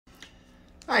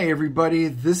Hi everybody,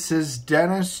 this is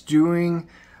Dennis doing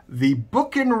the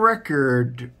Book and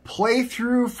Record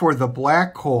playthrough for The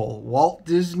Black Hole, Walt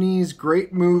Disney's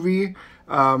great movie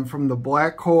from The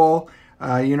Black Hole.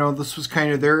 This was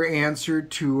kind of their answer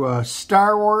to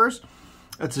Star Wars.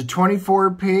 It's a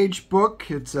 24-page book.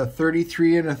 It's a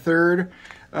 33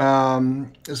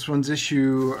 1/3. This one's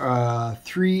issue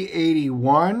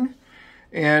 381.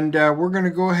 And we're going to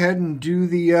go ahead and do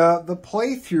the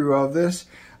playthrough of this.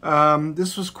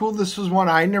 This was cool. This was one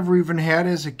I never even had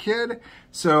as a kid,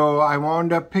 so I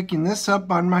wound up picking this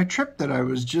up on my trip that I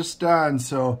was just on.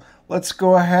 So let's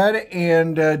go ahead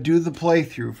and do the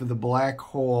playthrough for The Black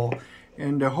Hole,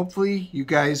 and hopefully you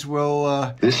guys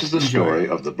will This is the story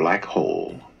of The Black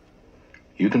Hole.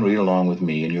 You can read along with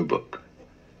me in your book.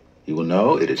 You will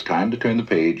know it is time to turn the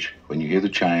page when you hear the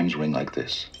chimes ring like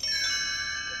this.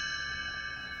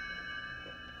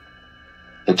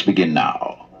 Let's begin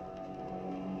now.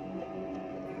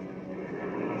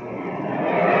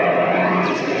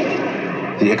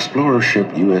 The explorer ship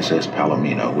USS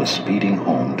Palomino was speeding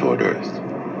home toward Earth.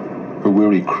 Her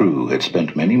weary crew had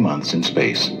spent many months in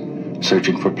space,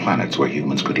 searching for planets where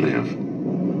humans could live.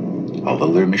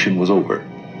 Although their mission was over,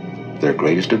 their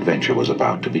greatest adventure was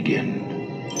about to begin.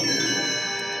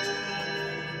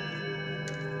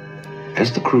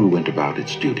 As the crew went about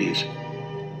its duties,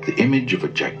 the image of a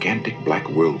gigantic black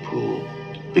whirlpool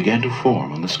began to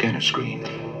form on the scanner screen.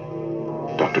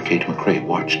 Dr. Kate McCrae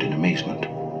watched in amazement.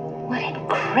 What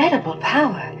incredible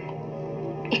power!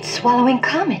 It's swallowing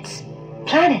comets,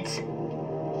 planets,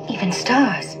 even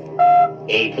stars.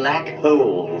 A black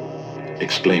hole,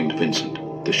 Exclaimed Vincent,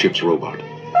 the ship's robot.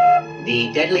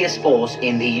 the deadliest force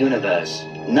in the universe.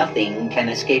 Nothing can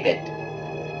escape it.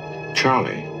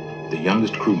 Charlie, the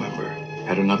youngest crew member,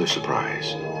 had another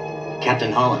surprise.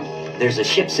 Captain Holland, there's a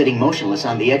ship sitting motionless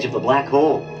on the edge of the black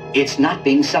hole. It's not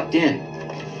being sucked in.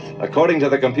 According to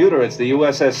the computer, it's the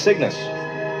USS Cygnus.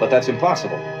 But that's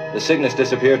impossible. The Cygnus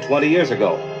disappeared 20 years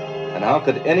ago. And how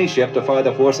could any ship defy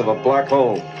the force of a black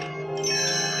hole?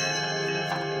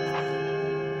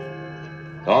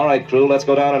 All right, crew, let's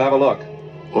go down and have a look.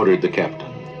 Ordered the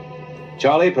captain.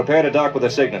 Charlie, prepare to dock with the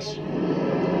Cygnus.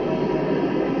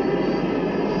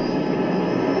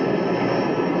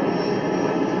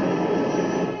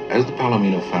 As the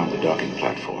Palomino found the docking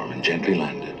platform and gently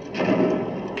landed,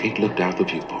 Kate looked out the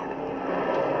viewport.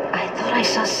 I thought I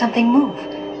saw something move.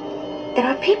 There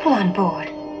are people on board.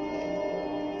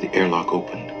 The airlock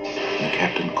opened, and the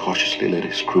captain cautiously led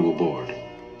his crew aboard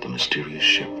the mysterious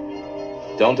ship.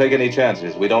 Don't take any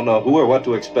chances. We don't know who or what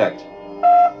to expect.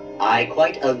 I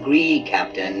quite agree,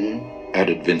 Captain.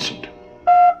 Added Vincent.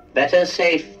 Better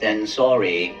safe than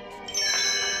sorry.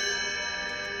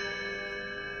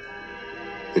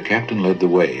 The captain led the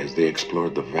way as they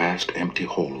explored the vast, empty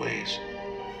hallways.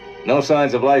 No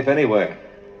signs of life anywhere.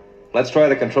 Let's try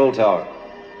the control tower.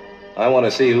 I want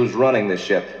to see who's running this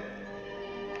ship.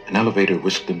 An elevator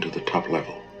whisked them to the top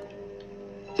level.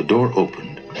 The door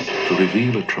opened to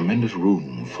reveal a tremendous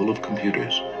room full of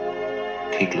computers.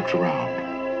 Kate looked around.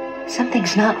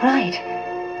 Something's not right.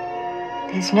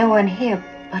 There's no one here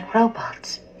but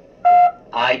robots.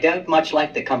 I don't much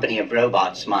like the company of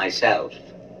robots myself.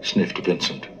 Sniffed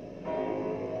Vincent.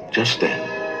 Just then,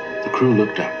 the crew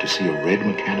looked up to see a red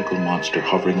mechanical monster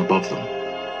hovering above them.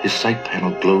 His sight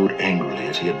panel glowed angrily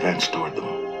as he advanced toward them.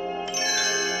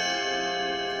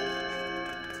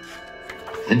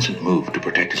 Vincent moved to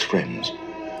protect his friends.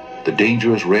 The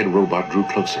dangerous red robot drew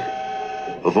closer.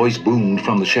 A voice boomed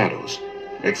from the shadows.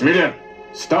 Maximilian,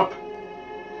 stop!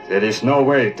 There is no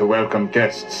way to welcome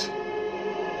guests.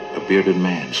 A bearded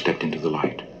man stepped into the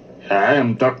light. I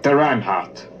am Dr.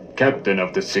 Reinhardt, captain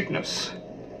of the Cygnus.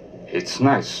 It's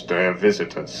nice to have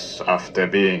visitors after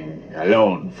being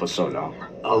alone for so long.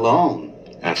 Alone?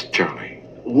 Asked Charlie.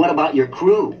 What about your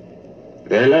crew?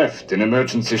 They left in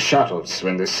emergency shuttles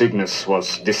when the Cygnus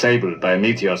was disabled by a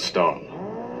meteor storm.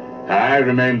 I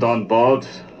remained on board,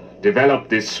 developed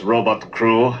this robot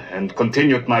crew, and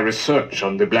continued my research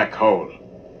on the black hole.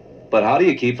 But how do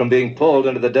you keep from being pulled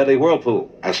into the deadly whirlpool?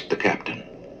 Asked the captain.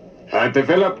 I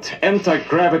developed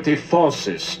anti-gravity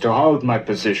forces to hold my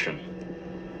position.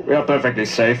 We are perfectly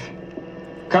safe.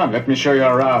 Come, let me show you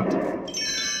around.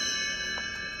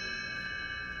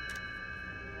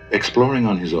 Exploring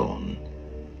on his own,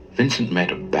 Vincent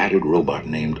met a battered robot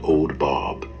named Old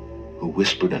Bob, who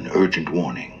whispered an urgent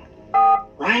warning.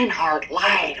 Reinhardt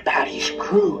lied about his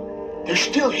crew. They're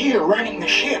still here running the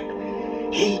ship.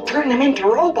 He turned them into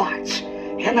robots,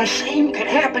 and the same could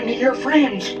happen to your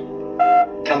friends.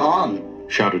 Come on.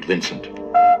 Shouted Vincent.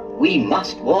 We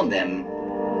must warn them.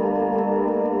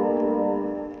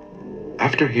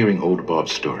 After hearing Old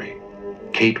Bob's story,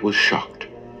 Kate was shocked.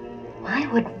 Why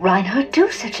would Reinhardt do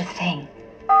such a thing?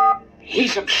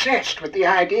 He's obsessed with the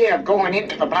idea of going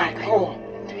into the black hole.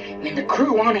 When the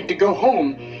crew wanted to go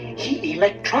home, he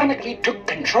electronically took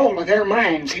control of their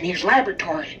minds in his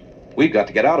laboratory. We've got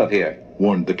to get out of here,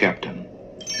 warned the captain.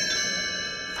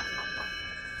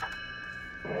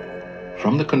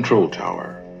 From the control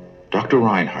tower, Dr.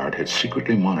 Reinhardt had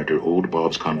secretly monitored old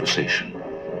Bob's conversation.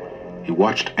 He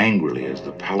watched angrily as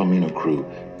the Palomino crew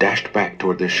dashed back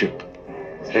toward their ship.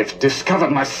 They've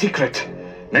discovered my secret.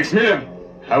 Maximilian,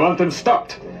 I want them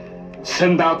stopped.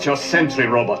 Send out your sentry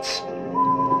robots.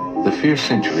 The fierce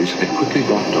sentries had quickly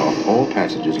blocked off all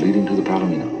passages leading to the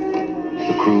Palomino.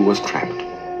 The crew was trapped.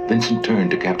 Vincent turned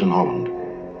to Captain Holland.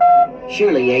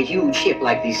 Surely a huge ship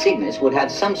like the Cygnus would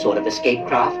have some sort of escape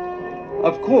craft.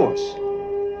 Of course.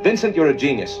 Vincent, you're a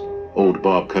genius. Old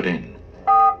Bob cut in.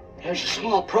 There's a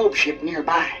small probe ship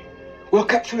nearby. We'll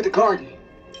cut through the garden.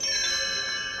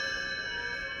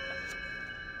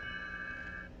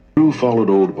 The crew followed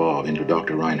old Bob into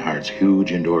Dr. Reinhardt's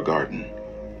huge indoor garden.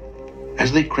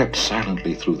 As they crept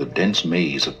silently through the dense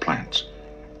maze of plants,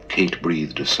 Kate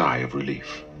breathed a sigh of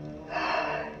relief.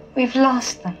 We've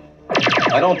lost them.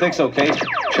 I don't think so, Kate,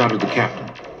 shouted the captain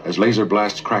as laser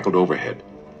blasts crackled overhead.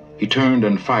 He turned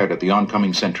and fired at the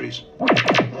oncoming sentries.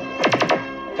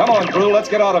 Come on, crew, let's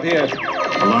get out of here.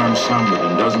 Alarms sounded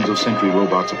and dozens of sentry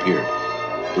robots appeared.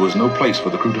 There was no place for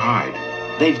the crew to hide.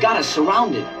 They've got us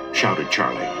surrounded, shouted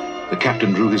Charlie. The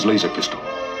captain drew his laser pistol.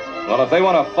 Well, if they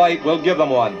want to fight, we'll give them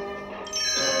one.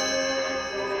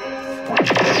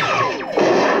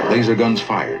 Laser guns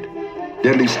fired.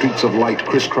 Deadly streaks of light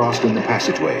crisscrossed in the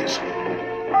passageways.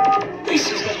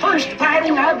 This is the first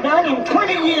fighting I've done in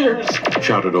 20 years,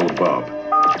 shouted old Bob.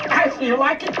 I feel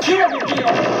like a kid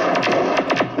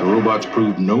again. The robots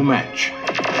proved no match.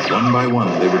 One by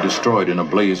one, they were destroyed in a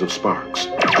blaze of sparks.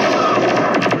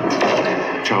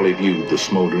 Charlie viewed the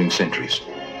smoldering sentries.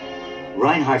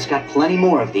 Reinhardt's got plenty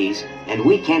more of these, and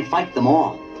we can't fight them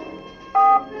all.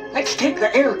 Let's take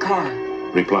the air car,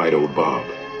 replied old Bob.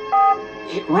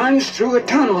 It runs through a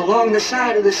tunnel along the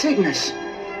side of the Cygnus.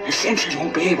 The sentries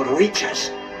won't be able to reach us.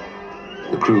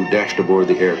 The crew dashed aboard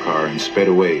the air car and sped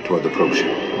away toward the probe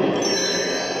ship.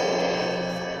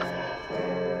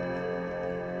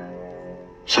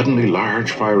 Suddenly,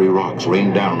 large fiery rocks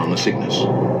rained down on the Cygnus.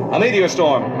 A meteor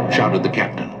storm, shouted the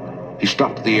captain. He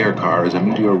stopped the air car as a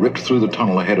meteor ripped through the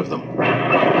tunnel ahead of them.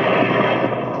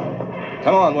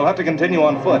 Come on, we'll have to continue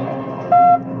on foot.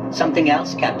 Something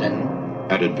else, Captain,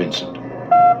 added Vincent.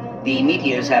 The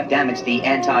meteors have damaged the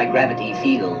anti-gravity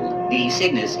field. The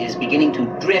Cygnus is beginning to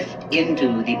drift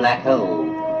into the black hole.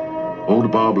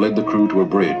 Old Bob led the crew to a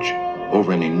bridge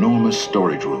over an enormous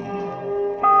storage room.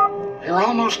 We're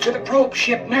almost to the probe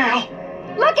ship now.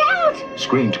 Look out!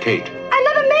 Screamed Kate.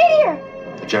 Another meteor!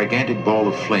 A gigantic ball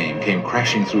of flame came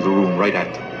crashing through the room right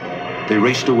at them. They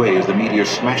raced away as the meteor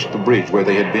smashed the bridge where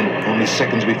they had been only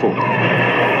seconds before.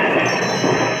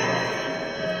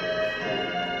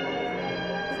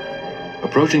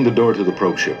 Approaching the door to the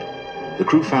probe ship, the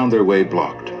crew found their way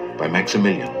blocked by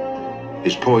Maximilian.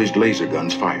 His poised laser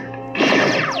guns fired.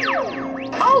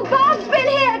 Old Bob's been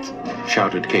hit!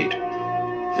 Shouted Kate.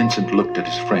 Vincent looked at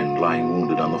his friend lying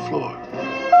wounded on the floor.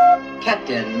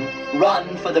 Captain,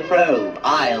 run for the probe.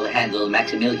 I'll handle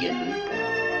Maximilian.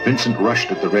 Vincent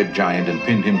rushed at the red giant and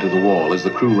pinned him to the wall as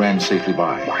the crew ran safely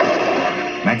by.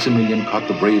 Maximilian caught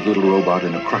the brave little robot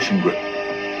in a crushing grip,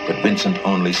 but Vincent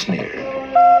only sneered.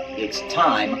 It's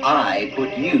time I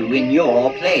put you in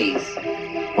your place.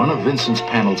 One of Vincent's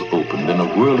panels opened and a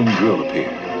whirling drill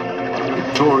appeared.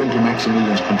 It tore into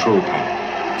Maximilian's control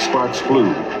panel. Sparks flew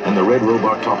and the red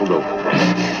robot toppled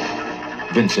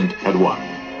over. Vincent had won.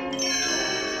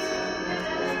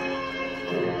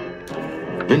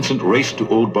 Vincent raced to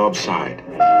old Bob's side.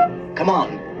 Come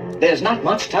on, there's not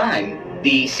much time.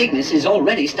 The Cygnus is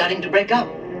already starting to break up.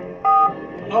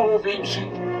 No,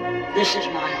 Vincent. This is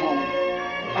my home.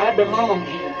 I belong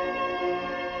here.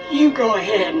 You go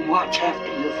ahead and watch after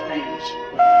your friends.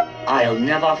 I'll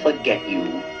never forget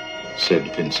you,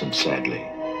 said Vincent sadly.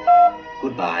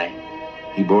 Goodbye.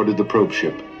 He boarded the probe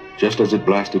ship just as it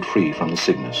blasted free from the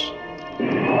Cygnus.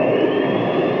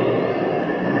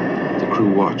 The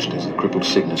crew watched as the crippled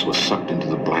Cygnus was sucked into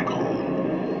the black hole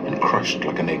and crushed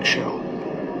like an eggshell.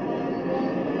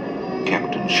 The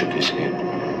captain shook his head.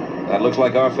 That looks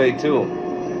like our fate, too.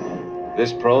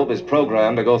 This probe is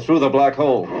programmed to go through the black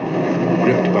hole.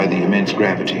 Gripped by the immense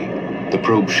gravity, the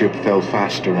probe ship fell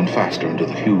faster and faster into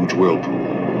the huge whirlpool.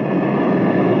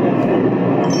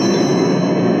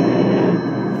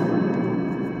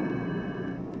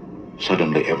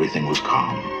 Suddenly, everything was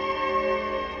calm.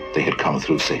 They had come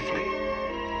through safely.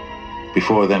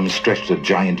 Before them stretched a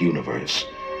giant universe,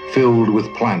 filled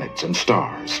with planets and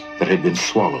stars that had been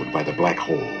swallowed by the black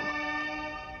hole.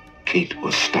 Kate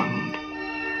was stunned.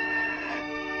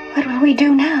 What will we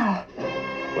do now?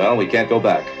 Well, we can't go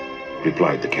back,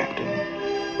 Replied the captain.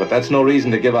 but that's no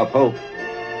reason to give up hope.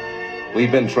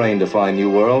 We've been trained to find new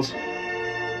worlds.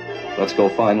 Let's go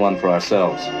find one for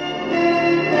ourselves.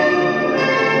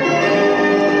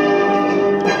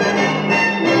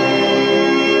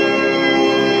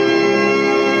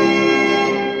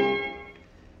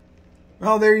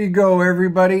 Well, there you go,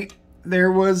 everybody.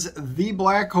 There was The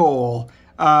Black Hole.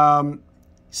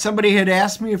 Somebody had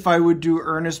asked me if I would do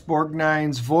Ernest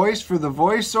Borgnine's voice for the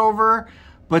voiceover,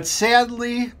 but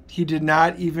sadly, he did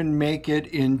not even make it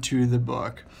into the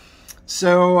book.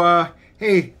 So,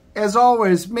 hey, as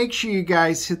always, make sure you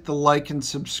guys hit the like and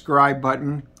subscribe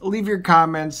button. Leave your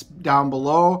comments down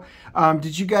below.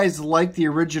 Did you guys like the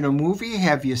original movie?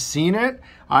 Have you seen it?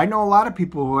 I know a lot of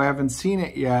people who haven't seen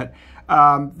it yet.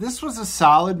 This was a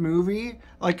solid movie.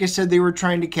 Like I said, they were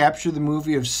trying to capture the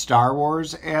movie of Star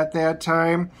Wars at that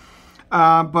time.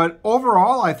 But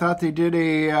overall, I thought they did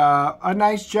a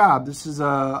nice job. This is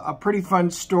a pretty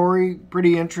fun story,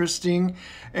 pretty interesting.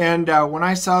 And when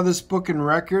I saw this book and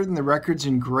record, and the record's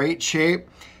in great shape,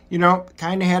 you know,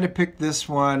 kind of had to pick this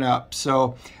one up.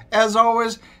 So, as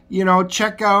always, you know,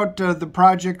 check out the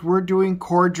project we're doing,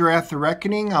 Kor-Drath The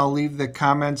Reckoning. I'll leave the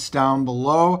comments down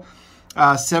below.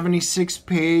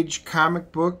 76-page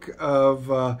comic book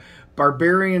of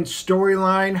barbarian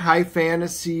storyline, high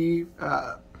fantasy,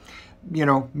 you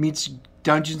know, meets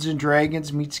Dungeons and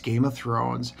Dragons, meets Game of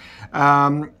Thrones.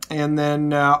 And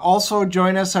then also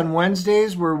join us on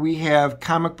Wednesdays where we have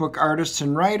comic book artists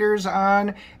and writers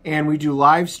on, and we do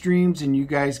live streams and you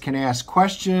guys can ask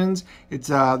questions.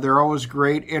 They're always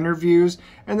great interviews.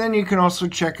 And then you can also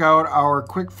check out our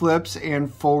quick flips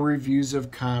and full reviews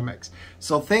of comics.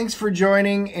 So thanks for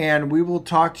joining, and we will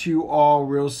talk to you all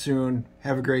real soon.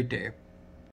 Have a great day.